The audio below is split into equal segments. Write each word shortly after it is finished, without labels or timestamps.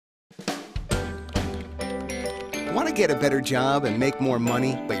Want to get a better job and make more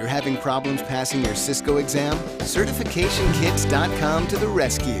money, but you're having problems passing your Cisco exam? CertificationKits.com to the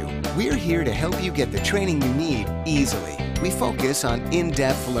rescue. We're here to help you get the training you need easily. We focus on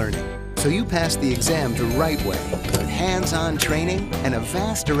in-depth learning, so you pass the exam the right way, with hands-on training and a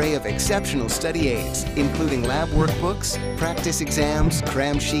vast array of exceptional study aids, including lab workbooks, practice exams,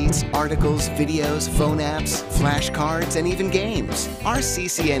 cram sheets, articles, videos, phone apps, flashcards, and even games. Our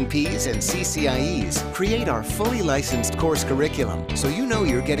CCNPs and CCIEs create our fully licensed course curriculum, so you know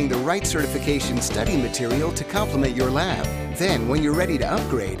you're getting the right certification study material to complement your lab. Then, when you're ready to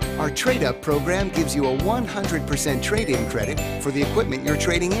upgrade, our trade-up program gives you a 100% trade-in credit for the equipment you're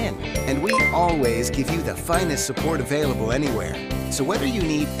trading in. And we always give you the finest support available anywhere. So whether you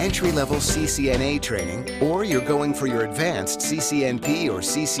need entry-level CCNA training or you're going for your advanced CCNP or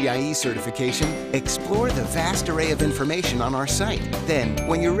CCIE certification, explore the vast array of information on our site. Then,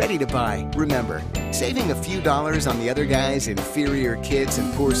 when you're ready to buy, remember, saving a few dollars on the other guy's inferior kits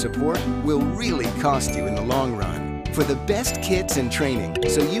and poor support will really cost you in the long run. For the best kits and training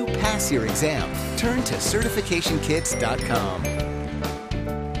so you pass your exam, turn to CertificationKits.com.